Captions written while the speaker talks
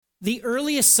The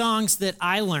earliest songs that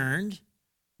I learned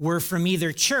were from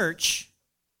either church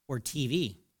or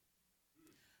TV.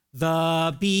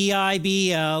 The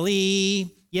Bible,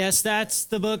 yes, that's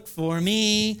the book for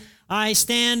me. I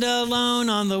stand alone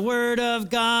on the word of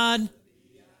God.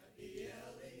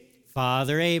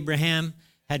 Father Abraham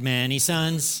had many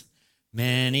sons.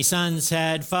 Many sons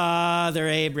had Father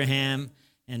Abraham,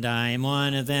 and I am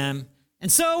one of them,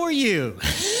 and so are you.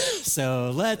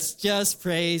 So let's just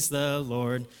praise the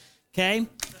Lord. Okay?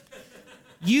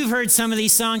 You've heard some of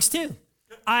these songs too.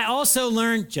 I also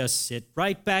learned, just sit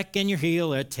right back and you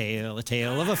hear a tale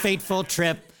of a fateful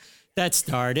trip that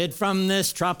started from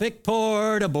this tropic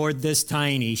port aboard this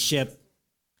tiny ship.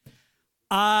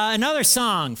 Another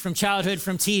song from childhood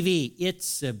from TV.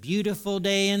 It's a beautiful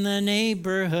day in the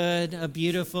neighborhood, a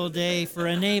beautiful day for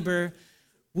a neighbor.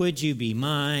 Would you be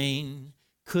mine?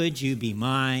 Could you be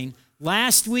mine?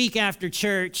 Last week after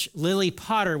church, Lily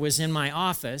Potter was in my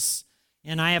office,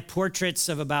 and I have portraits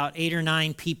of about 8 or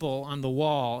 9 people on the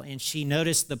wall, and she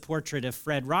noticed the portrait of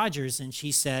Fred Rogers, and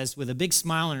she says, with a big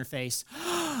smile on her face,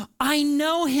 I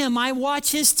know him. I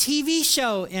watch his TV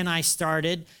show. And I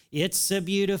started, It's a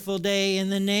Beautiful Day in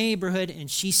the Neighborhood, and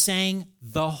she sang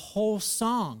the whole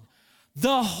song.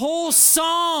 The whole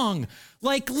song,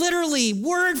 like literally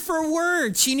word for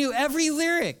word. She knew every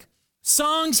lyric.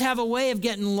 Songs have a way of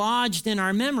getting lodged in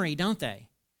our memory, don't they?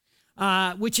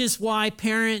 Which is why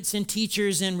parents and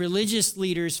teachers and religious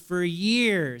leaders for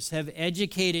years have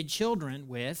educated children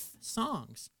with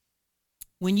songs.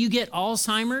 When you get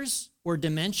Alzheimer's or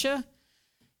dementia,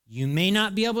 you may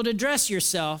not be able to dress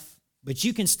yourself, but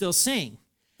you can still sing.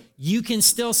 You can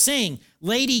still sing.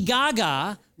 Lady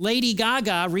Gaga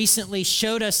recently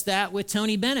showed us that with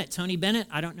Tony Bennett. Tony Bennett,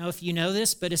 I don't know if you know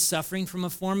this, but is suffering from a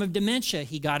form of dementia.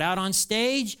 He got out on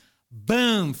stage,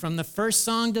 boom, from the first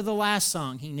song to the last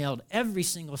song. He nailed every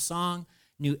single song,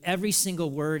 knew every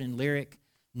single word and lyric,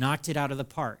 knocked it out of the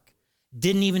park.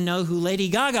 Didn't even know who Lady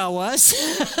Gaga was,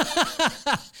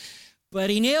 but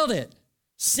he nailed it.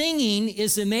 Singing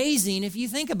is amazing if you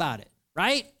think about it,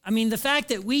 right? I mean, the fact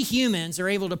that we humans are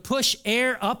able to push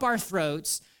air up our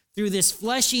throats through this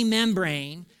fleshy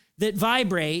membrane that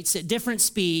vibrates at different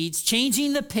speeds,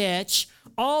 changing the pitch,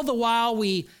 all the while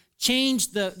we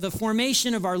change the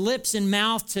formation of our lips and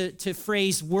mouth to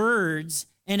phrase words,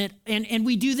 and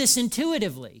we do this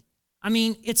intuitively. I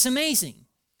mean, it's amazing.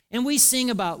 And we sing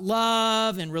about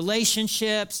love and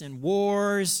relationships and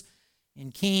wars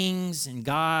and kings and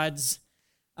gods.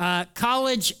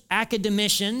 College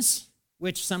academicians,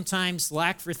 which sometimes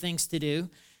lack for things to do,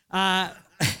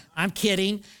 I'm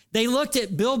kidding. They looked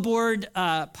at Billboard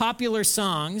popular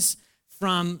songs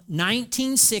from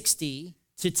 1960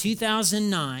 to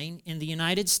 2009 in the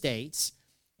United States,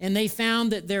 and they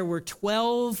found that there were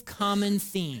 12 common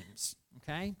themes,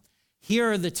 okay?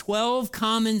 Here are the 12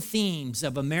 common themes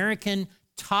of American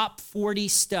top 40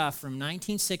 stuff from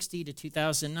 1960 to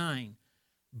 2009.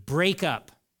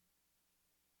 Breakup.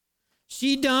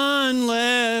 She done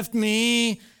left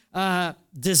me.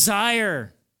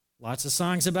 Desire. Lots of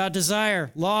songs about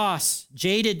desire. Loss,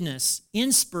 jadedness,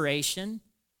 inspiration,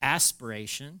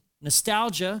 aspiration,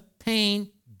 nostalgia,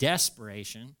 pain,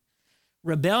 desperation,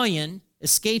 rebellion,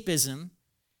 escapism,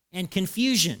 and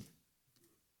confusion.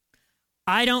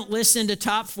 I don't listen to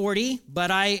top 40, but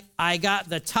I got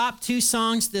the top 2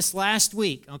 songs this last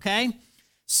week, okay?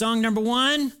 Song number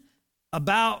 1,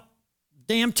 About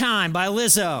Damn Time by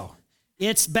Lizzo.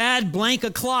 It's bad blank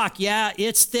o'clock. Yeah,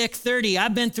 it's thick 30.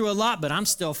 I've been through a lot, but I'm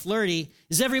still flirty.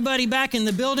 Is everybody back in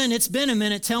the building? It's been a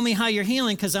minute. Tell me how you're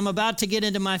healing, because I'm about to get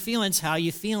into my feelings. How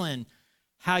you feeling?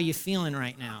 How you feeling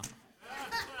right now?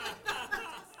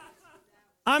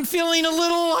 I'm feeling a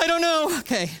little, I don't know.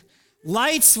 Okay.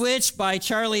 Light Switch by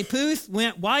Charlie Puth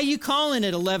went, why you calling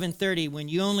it 11:30 when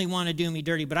you only want to do me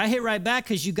dirty? But I hit right back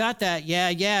because you got that.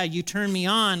 Yeah, you turned me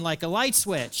on like a light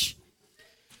switch.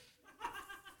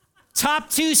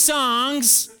 Top two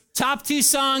songs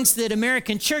that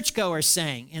American churchgoers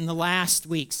sang in the last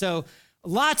week. So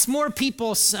lots more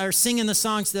people are singing the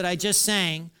songs that I just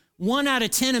sang. 1 out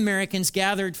of 10 Americans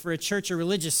gathered for a church or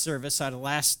religious service out of the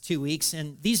last 2 weeks,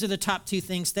 and these are the top 2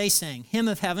 things they sang. Hymn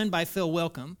of Heaven by Phil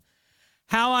Wickham.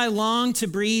 How I long to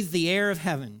breathe the air of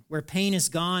heaven, where pain is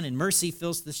gone and mercy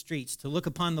fills the streets, to look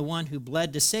upon the one who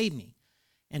bled to save me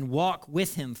and walk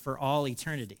with him for all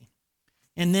eternity.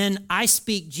 And then I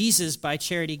Speak Jesus by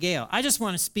Charity Gale. I just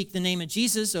want to speak the name of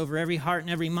Jesus over every heart and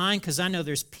every mind, because I know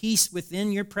there's peace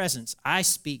within your presence. I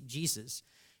speak Jesus.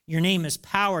 Your name is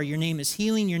power. Your name is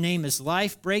healing. Your name is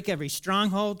life. Break every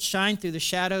stronghold. Shine through the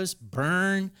shadows.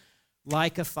 Burn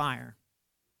like a fire.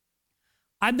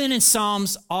 I've been in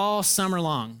Psalms all summer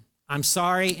long. I'm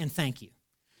sorry and thank you.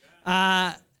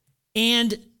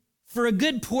 And for a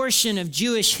good portion of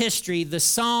Jewish history, the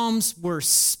Psalms were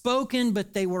spoken,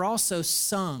 but they were also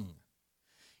sung.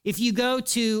 If you go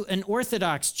to an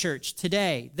Orthodox church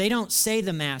today, they don't say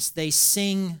the Mass, they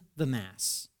sing the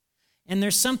Mass. And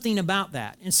there's something about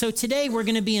that. And so today we're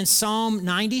going to be in Psalm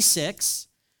 96,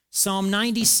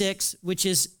 which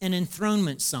is an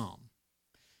enthronement psalm.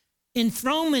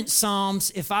 Enthronement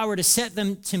psalms, if I were to set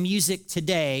them to music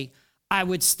today, I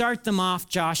would start them off,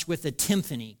 Josh, with a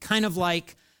timpani, kind of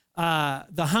like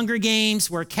the Hunger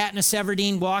Games where Katniss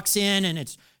Everdeen walks in and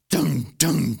it's dun,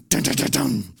 dun, dun, dun, dun,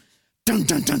 dun, dun,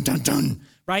 dun, dun, dun, dun,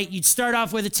 right? You'd start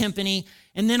off with a timpani,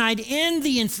 and then I'd end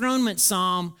the enthronement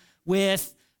psalm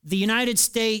with the United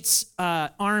States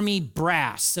Army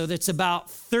brass. So that's about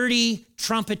 30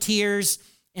 trumpeters,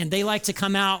 and they like to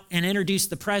come out and introduce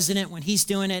the president when he's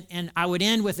doing it, and I would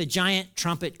end with a giant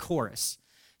trumpet chorus.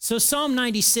 So Psalm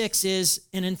 96 is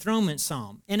an enthronement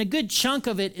psalm, and a good chunk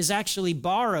of it is actually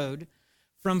borrowed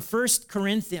from 1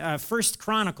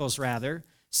 Chronicles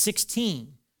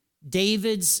 16,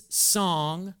 David's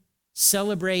song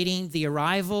celebrating the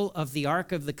arrival of the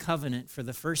Ark of the Covenant for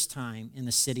the first time in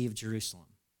the city of Jerusalem.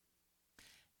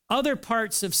 Other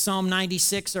parts of Psalm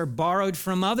 96 are borrowed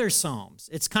from other psalms.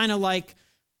 It's kind of like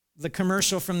the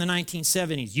commercial from the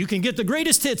 1970s. You can get the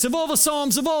greatest hits of all the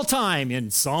psalms of all time in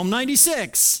Psalm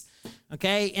 96,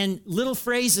 okay? And little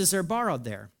phrases are borrowed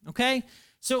there, okay?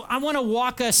 So I want to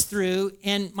walk us through,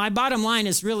 and my bottom line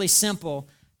is really simple.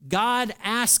 God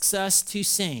asks us to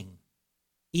sing.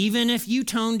 Even if you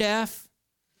tone deaf,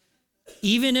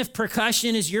 even if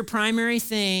percussion is your primary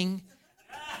thing,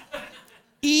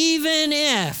 even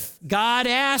if God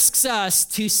asks us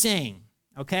to sing,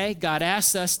 okay? God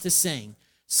asks us to sing.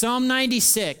 Psalm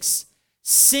 96,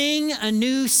 sing a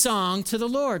new song to the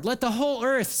Lord. Let the whole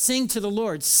earth sing to the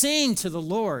Lord. Sing to the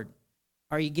Lord.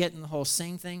 Are you getting the whole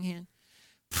sing thing here?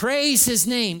 Praise his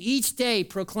name. Each day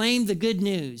proclaim the good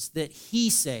news that he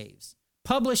saves.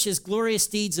 Publish his glorious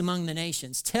deeds among the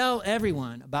nations. Tell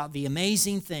everyone about the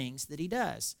amazing things that he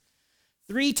does.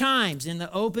 3 times in the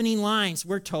opening lines,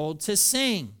 we're told to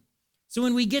sing. So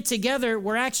when we get together,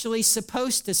 we're actually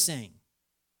supposed to sing.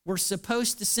 We're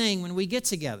supposed to sing when we get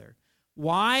together.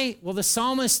 Why? Well, the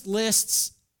psalmist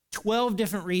lists 12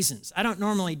 different reasons. I don't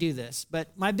normally do this,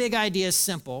 but my big idea is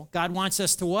simple. God wants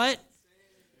us to what?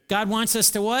 God wants us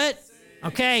to what?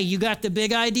 Okay, you got the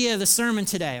big idea of the sermon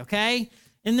today, okay?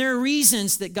 And there are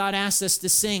reasons that God asks us to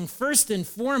sing. First and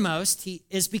foremost,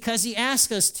 is because he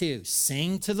asks us to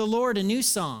sing to the Lord a new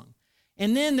song.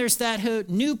 And then there's that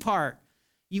new part.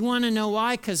 You want to know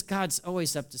why? Because God's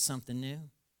always up to something new.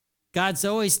 God's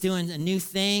always doing a new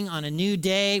thing on a new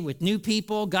day with new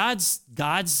people. God's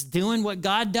doing what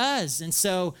God does. And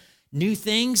so new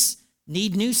things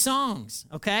need new songs,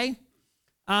 okay?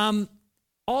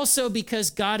 Also because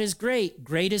God is great.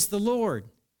 Great is the Lord.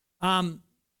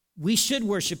 We should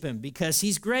worship him because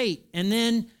he's great. And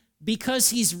then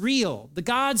because he's real. The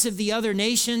gods of the other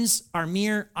nations are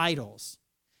mere idols.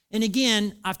 And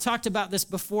again, I've talked about this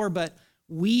before, but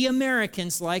we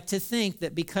Americans like to think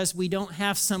that because we don't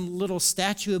have some little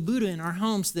statue of Buddha in our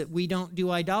homes that we don't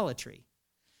do idolatry.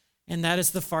 And that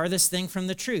is the farthest thing from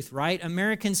the truth, right?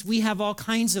 Americans, we have all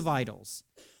kinds of idols.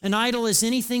 An idol is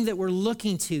anything that we're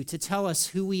looking to tell us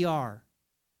who we are,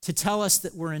 to tell us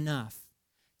that we're enough,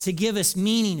 to give us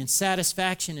meaning and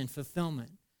satisfaction and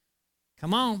fulfillment.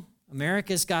 Come on,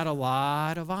 America's got a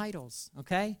lot of idols,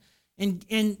 okay?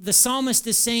 And the psalmist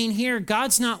is saying here,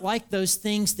 God's not like those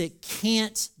things that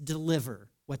can't deliver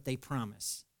what they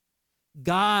promise.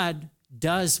 God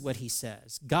does what he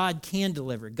says. God can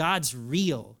deliver. God's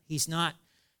real. He's not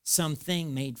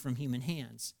something made from human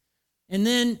hands. And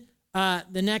then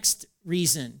the next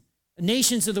reason,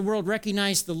 nations of the world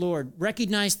recognize the Lord.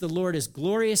 Recognize the Lord as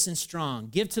glorious and strong.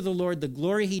 Give to the Lord the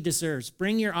glory he deserves.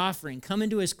 Bring your offering. Come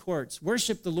into his courts.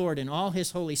 Worship the Lord in all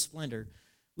his holy splendor.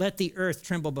 Let the earth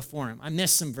tremble before him. I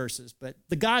missed some verses, but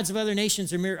the gods of other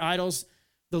nations are mere idols.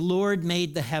 The Lord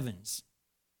made the heavens.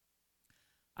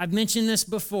 I've mentioned this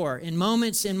before. In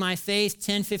moments in my faith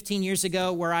 10, 15 years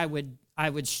ago where I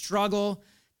would struggle,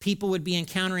 people would be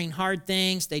encountering hard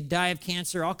things. They'd die of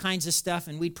cancer, all kinds of stuff,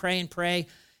 and we'd pray and pray.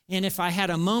 And if I had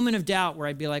a moment of doubt where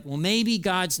I'd be like, well, maybe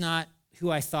God's not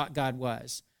who I thought God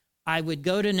was, I would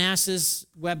go to NASA's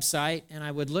website and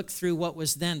I would look through what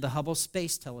was then the Hubble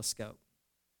Space Telescope.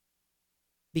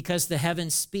 Because the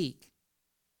heavens speak.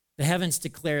 The heavens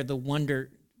declare the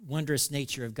wondrous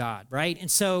nature of God, right? And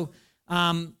so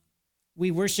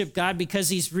we worship God because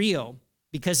he's real,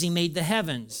 because he made the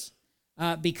heavens,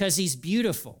 because he's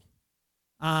beautiful.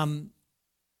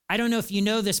 I don't know if you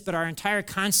know this, but our entire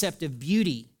concept of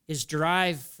beauty is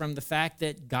derived from the fact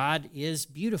that God is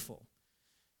beautiful,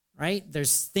 right?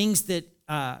 There's things that,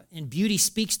 and beauty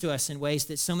speaks to us in ways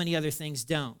that so many other things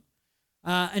don't.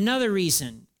 Another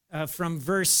reason from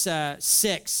verse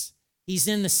 6, he's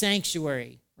in the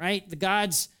sanctuary, right?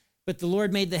 But the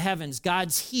Lord made the heavens.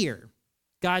 God's here.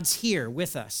 God's here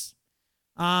with us.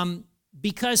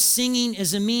 Because singing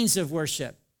is a means of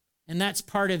worship. And that's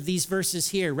part of these verses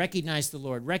here. Recognize the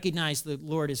Lord. Recognize the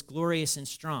Lord is glorious and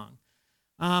strong.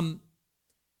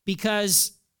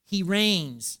 Because he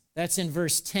reigns. That's in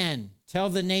verse 10. Tell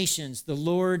the nations, the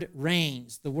Lord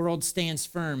reigns. The world stands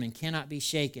firm and cannot be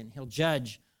shaken. He'll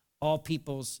judge all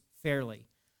peoples fairly.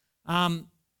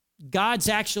 God's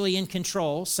actually in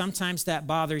control. Sometimes that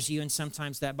bothers you and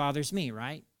sometimes that bothers me,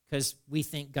 right? Because we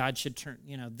think God should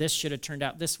this should have turned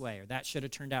out this way or that should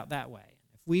have turned out that way.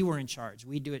 If we were in charge,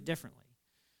 we'd do it differently.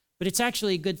 But it's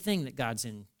actually a good thing that God's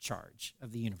in charge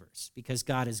of the universe because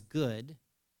God is good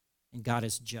and God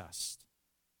is just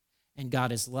and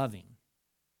God is loving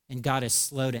and God is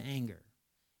slow to anger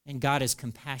and God is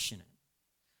compassionate.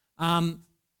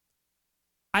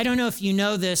 I don't know if you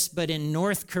know this, but in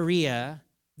North Korea,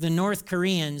 the North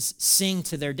Koreans sing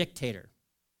to their dictator.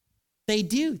 They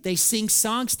do. They sing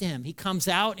songs to him. He comes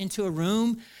out into a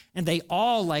room and they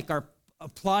all are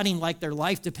applauding like their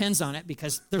life depends on it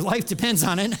because their life depends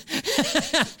on it.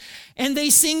 And they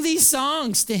sing these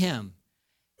songs to him.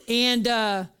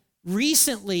 And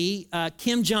recently,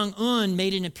 Kim Jong-un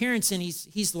made an appearance and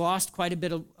he's lost quite a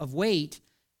bit of weight.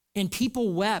 And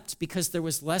people wept because there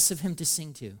was less of him to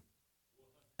sing to.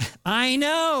 I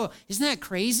know. Isn't that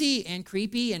crazy and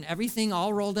creepy and everything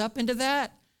all rolled up into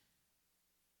that?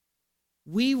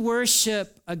 We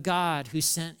worship a God who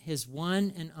sent his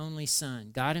one and only Son.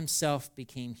 God himself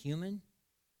became human.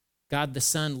 God the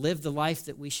Son lived the life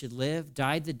that we should live,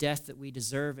 died the death that we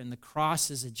deserve, and the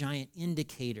cross is a giant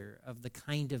indicator of the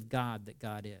kind of God that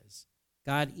God is.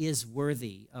 God is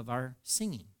worthy of our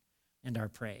singing and our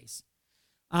praise.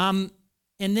 And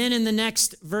then in the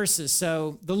next verses,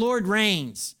 so the Lord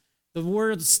reigns. The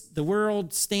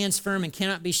world stands firm and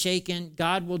cannot be shaken.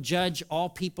 God will judge all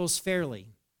peoples fairly.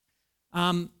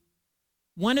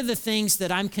 One of the things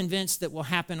that I'm convinced that will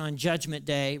happen on Judgment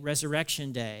Day,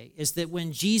 Resurrection Day, is that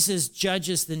when Jesus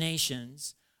judges the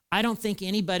nations, I don't think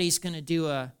anybody's going to do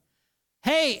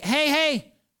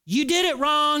hey, you did it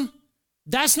wrong.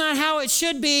 That's not how it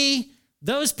should be.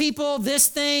 Those people, this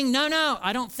thing. No,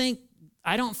 I don't think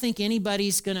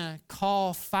anybody's going to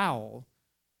call foul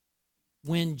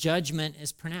when judgment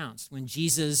is pronounced, when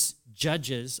Jesus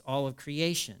judges all of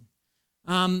creation.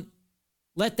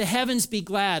 Let the heavens be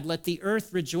glad. Let the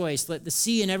earth rejoice. Let the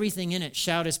sea and everything in it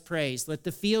shout his praise. Let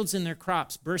the fields and their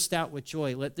crops burst out with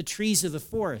joy. Let the trees of the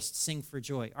forest sing for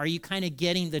joy. Are you kind of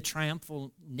getting the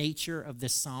triumphal nature of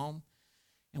this psalm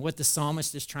and what the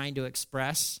psalmist is trying to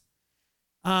express?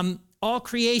 All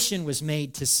creation was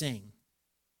made to sing.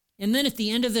 And then at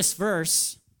the end of this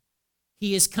verse,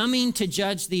 he is coming to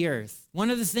judge the earth. One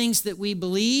of the things that we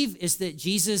believe is that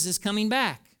Jesus is coming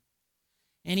back.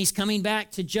 And he's coming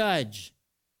back to judge.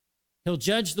 He'll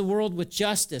judge the world with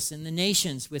justice and the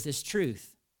nations with his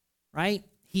truth, right?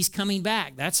 He's coming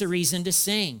back. That's a reason to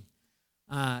sing.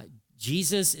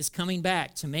 Jesus is coming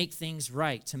back to make things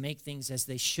right, to make things as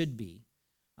they should be.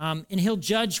 And he'll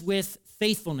judge with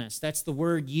faithfulness. That's the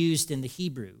word used in the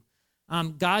Hebrew.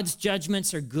 God's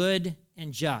judgments are good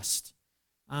and just.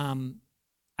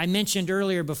 I mentioned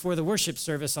earlier before the worship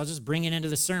service, I'll just bring it into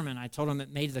the sermon. I told them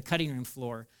it made the cutting room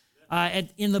floor.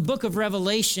 In the book of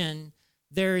Revelation,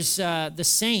 there's the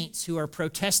saints who are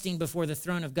protesting before the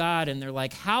throne of God, and they're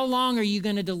like, how long are you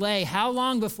going to delay? How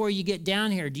long before you get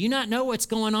down here? Do you not know what's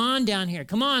going on down here?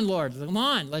 Come on, Lord. Come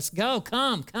on. Let's go.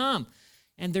 Come.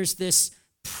 And there's this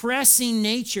pressing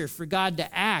nature for God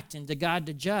to act and to God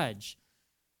to judge.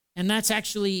 And that's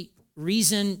actually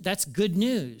that's good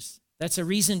news. That's a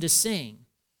reason to sing.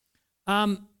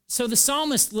 So the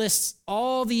psalmist lists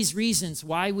all these reasons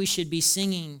why we should be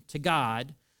singing to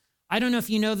God. I don't know if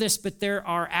you know this, but there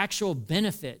are actual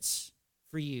benefits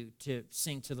for you to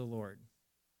sing to the Lord.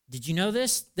 Did you know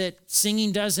this? That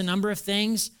singing does a number of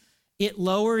things. It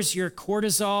lowers your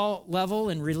cortisol level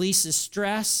and releases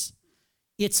stress.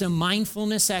 It's a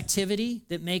mindfulness activity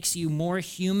that makes you more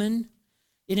human.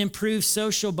 It improves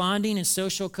social bonding and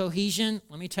social cohesion.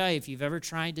 Let me tell you, if you've ever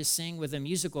tried to sing with a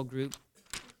musical group,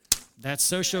 that's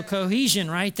social cohesion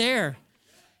right there.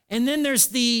 And then there's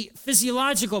the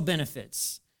physiological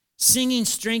benefits. Singing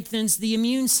strengthens the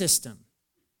immune system.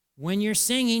 When you're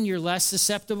singing, you're less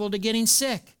susceptible to getting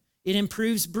sick. It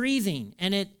improves breathing,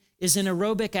 and it is an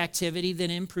aerobic activity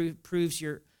that improves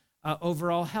your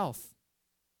overall health.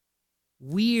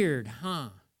 Weird, huh?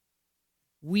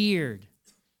 weird.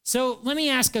 So let me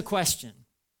ask a question.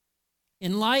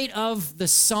 In light of the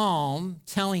psalm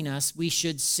telling us we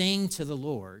should sing to the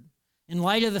Lord, in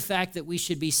light of the fact that we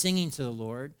should be singing to the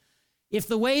Lord, if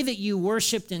the way that you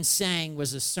worshiped and sang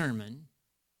was a sermon,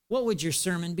 what would your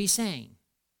sermon be saying?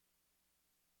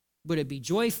 Would it be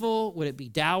joyful? Would it be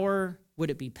dour? Would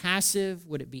it be passive?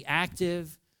 Would it be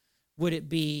active? Would it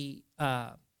be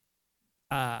a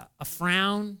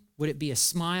frown? Would it be a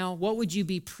smile? What would you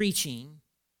be preaching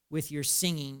with your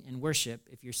singing and worship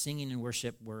if your singing and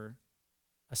worship were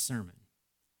a sermon?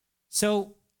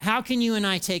 So how can you and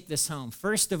I take this home?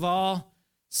 First of all,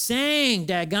 sing,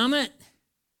 dadgummit.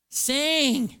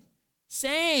 Sing.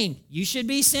 You should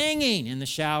be singing in the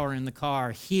shower, in the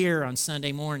car, here on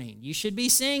Sunday morning. You should be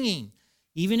singing,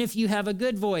 even if you have a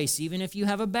good voice, even if you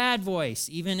have a bad voice,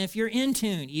 even if you're in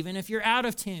tune, even if you're out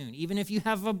of tune, even if you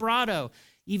have vibrato,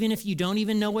 even if you don't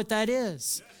even know what that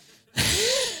is.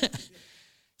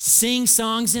 Sing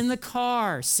songs in the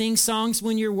car. Sing songs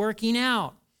when you're working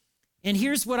out. And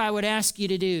here's what I would ask you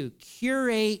to do.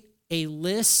 Curate a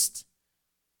list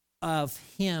of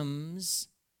hymns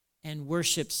and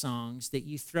worship songs that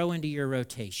you throw into your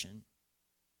rotation.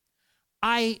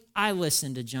 I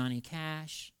listen to Johnny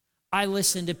Cash. I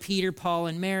listen to Peter, Paul,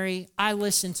 and Mary. I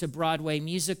listen to Broadway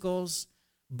musicals,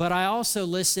 but I also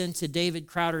listen to David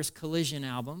Crowder's Collision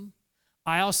album.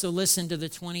 I also listen to the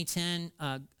 2010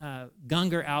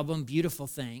 Gungor album, Beautiful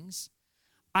Things.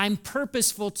 I'm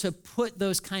purposeful to put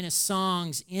those kind of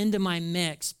songs into my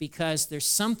mix because there's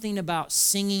something about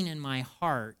singing in my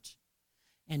heart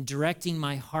and directing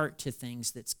my heart to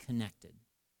things that's connected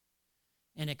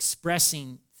and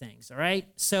expressing things, all right?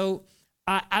 So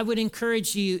I would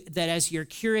encourage you that as you're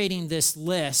curating this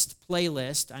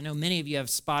playlist, I know many of you have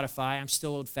Spotify. I'm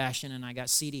still old-fashioned and I got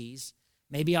CDs.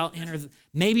 Maybe I'll enter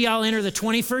the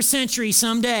 21st century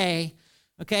someday,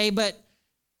 okay? But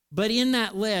in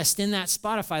that list, in that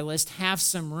Spotify list, have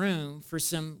some room for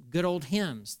some good old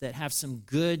hymns that have some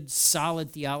good,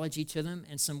 solid theology to them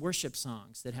and some worship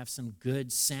songs that have some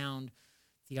good, sound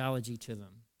theology to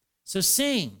them. So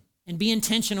sing and be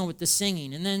intentional with the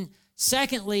singing. And then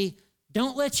secondly,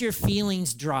 don't let your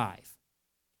feelings drive.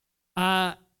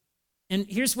 And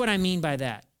here's what I mean by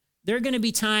that. There are going to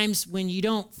be times when you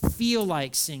don't feel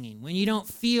like singing, when you don't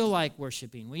feel like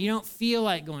worshiping, when you don't feel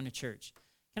like going to church.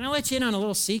 Can I let you in on a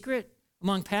little secret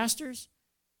among pastors?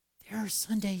 There are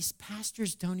Sundays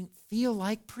pastors don't even feel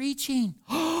like preaching.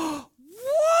 What?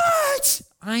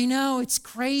 I know, it's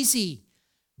crazy.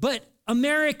 But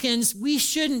Americans, we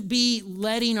shouldn't be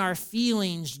letting our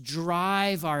feelings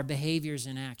drive our behaviors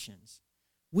and actions.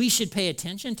 We should pay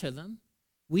attention to them.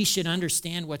 We should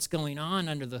understand what's going on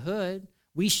under the hood.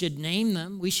 We should name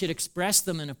them. We should express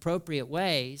them in appropriate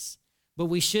ways. But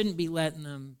we shouldn't be letting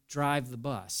them drive the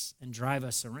bus and drive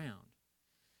us around.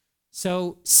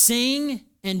 So sing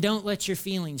and don't let your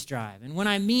feelings drive. And what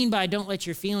I mean by don't let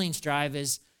your feelings drive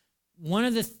is one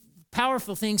of the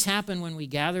powerful things happen when we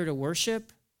gather to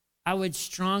worship. I would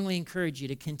strongly encourage you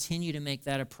to continue to make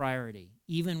that a priority,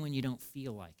 even when you don't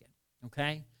feel like it,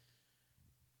 okay?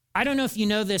 I don't know if you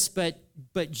know this, but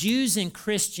Jews and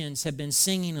Christians have been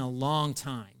singing a long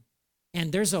time.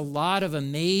 And there's a lot of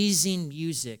amazing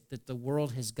music that the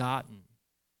world has gotten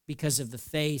because of the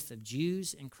faith of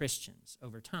Jews and Christians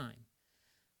over time.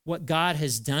 What God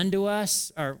has done to us,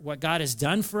 or what God has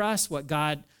done for us, what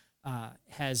God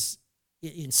has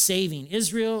in saving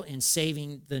Israel, in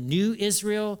saving the new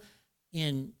Israel,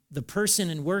 in the person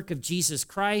and work of Jesus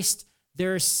Christ,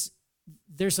 there's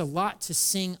a lot to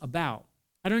sing about.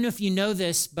 I don't know if you know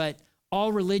this, but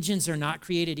all religions are not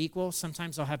created equal.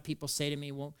 Sometimes I'll have people say to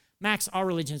me, well, Max, all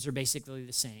religions are basically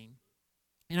the same.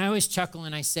 And I always chuckle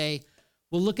and I say,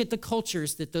 well, look at the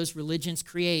cultures that those religions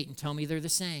create and tell me they're the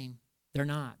same. They're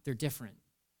not. They're different.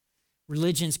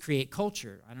 Religions create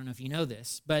culture. I don't know if you know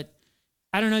this, but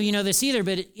I don't know if you know this either,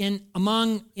 but in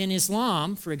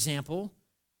Islam, for example,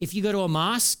 if you go to a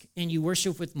mosque and you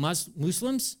worship with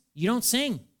Muslims, you don't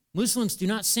sing. Muslims do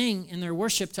not sing in their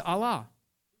worship to Allah.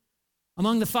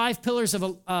 Among the 5 pillars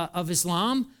of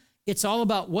Islam, it's all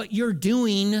about what you're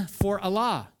doing for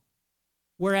Allah.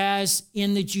 Whereas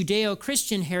in the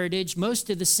Judeo-Christian heritage, most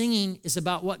of the singing is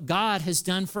about what God has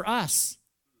done for us.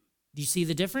 Do you see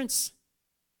the difference?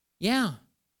 Yeah,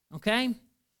 okay?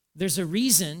 There's a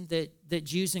reason that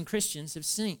Jews and Christians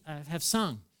have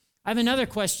sung. I have another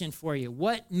question for you.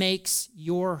 What makes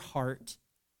your heart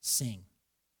sing?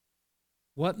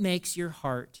 What makes your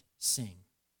heart sing?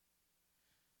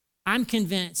 I'm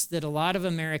convinced that a lot of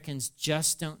Americans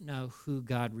just don't know who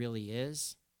God really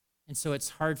is, and so it's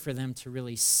hard for them to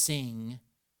really sing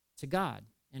to God.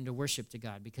 and to worship to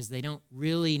God because they don't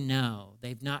really know.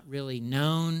 They've not really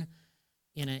known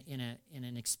in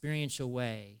an experiential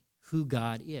way who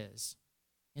God is.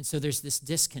 And so there's this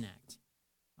disconnect.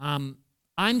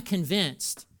 I'm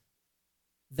convinced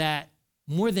that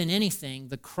more than anything,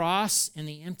 the cross and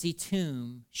the empty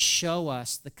tomb show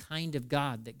us the kind of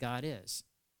God that God is.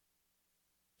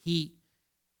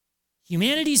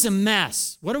 Humanity's a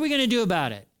mess. What are we going to do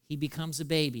about it? He becomes a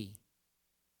baby.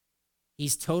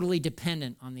 He's totally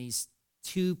dependent on these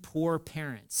two poor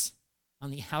parents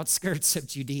on the outskirts of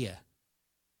Judea.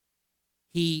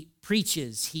 He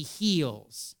preaches, he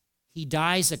heals, he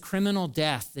dies a criminal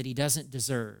death that he doesn't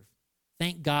deserve.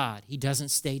 Thank God he doesn't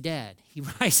stay dead. He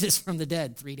rises from the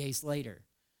dead 3 days later.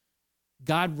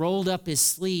 God rolled up his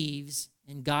sleeves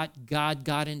and God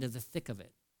got into the thick of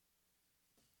it.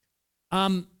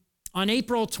 On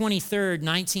April 23rd,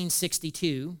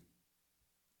 1962,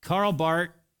 Karl Barth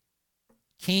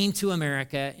came to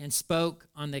America and spoke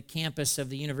on the campus of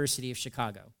the University of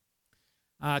Chicago.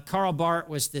 Karl Barth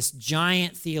was this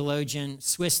giant theologian,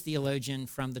 Swiss theologian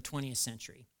from the 20th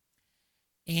century.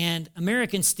 And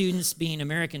American students being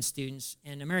American students,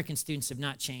 and American students have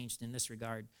not changed in this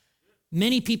regard,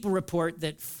 many people report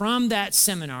that from that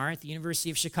seminar at the University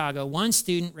of Chicago, one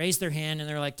student raised their hand and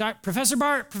they're like, Professor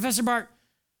Barth,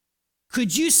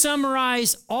 could you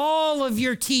summarize all of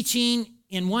your teaching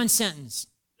in one sentence?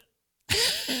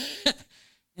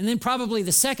 And then probably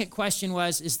the second question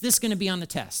was, is this going to be on the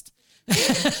test?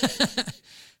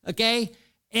 Okay?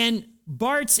 And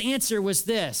Barth's answer was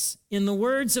this: in the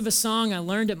words of a song I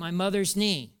learned at my mother's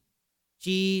knee,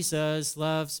 Jesus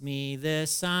loves me,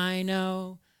 this I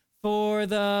know, for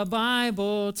the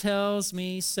Bible tells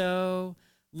me so.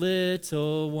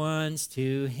 Little ones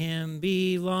to him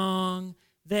belong.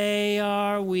 They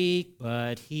are weak,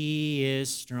 but he is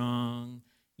strong.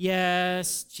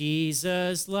 Yes,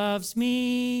 Jesus loves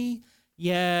me.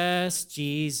 Yes,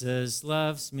 Jesus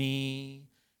loves me.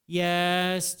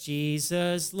 Yes,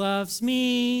 Jesus loves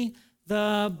me.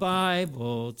 The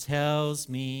Bible tells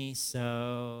me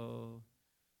so.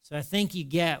 So I think you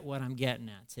get what I'm getting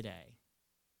at today.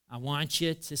 I want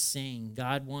you to sing.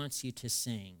 God wants you to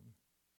sing.